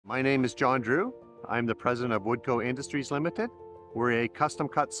My name is John Drew. I'm the president of Woodco Industries Limited. We're a custom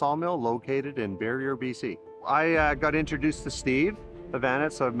cut sawmill located in Barrier, BC. I got introduced to Steve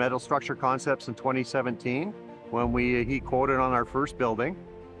Havanitz of Metal Structure Concepts in 2017 when he quoted on our first building.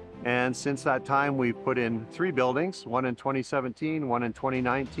 And since that time, we've put in 3 buildings, one in 2017, one in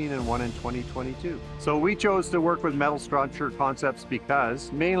 2019, and one in 2022. So we chose to work with Metal Structure Concepts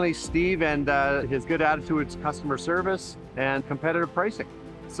because mainly Steve and his good attitude towards customer service and competitive pricing.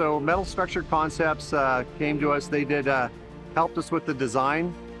 So Metal Structure Concepts came to us. They helped us with the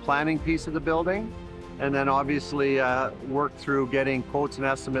design, planning piece of the building, and then obviously worked through getting quotes and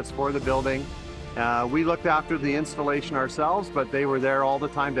estimates for the building. We looked after the installation ourselves, but they were there all the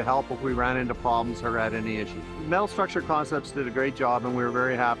time to help if we ran into problems or had any issues. Metal Structure Concepts did a great job, and we were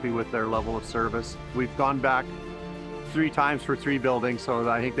very happy with their level of service. We've gone back 3 times for 3 buildings, so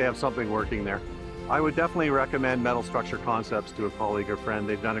I think they have something working there. I would definitely recommend Metal Structure Concepts to a colleague or friend.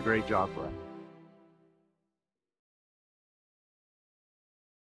 They've done a great job for us.